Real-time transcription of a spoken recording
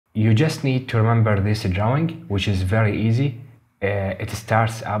You just need to remember this drawing, which is very easy. It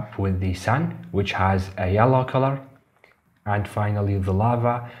starts up with the sun, which has a yellow color, and finally the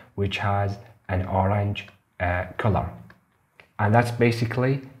lava, which has an orange color. And that's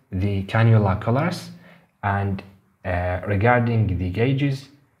basically the cannula colors. And regarding the gauges,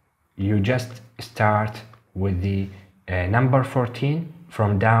 you just start with the number 14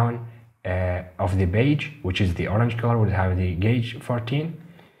 from down of the page, which is the orange color, would have the gauge 14,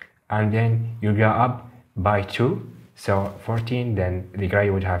 and then you go up by 2, so 14, then the gray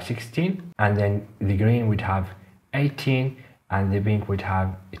would have 16, and then the green would have 18, and the pink would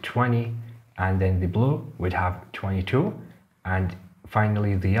have 20, and then the blue would have 22, and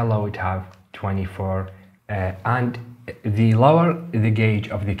finally the yellow would have 24. And the lower the gauge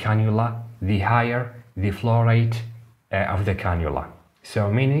of the cannula, the higher the flow rate of the cannula.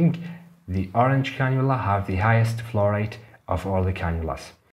 So meaning the orange cannula have the highest flow rate of all the cannulas.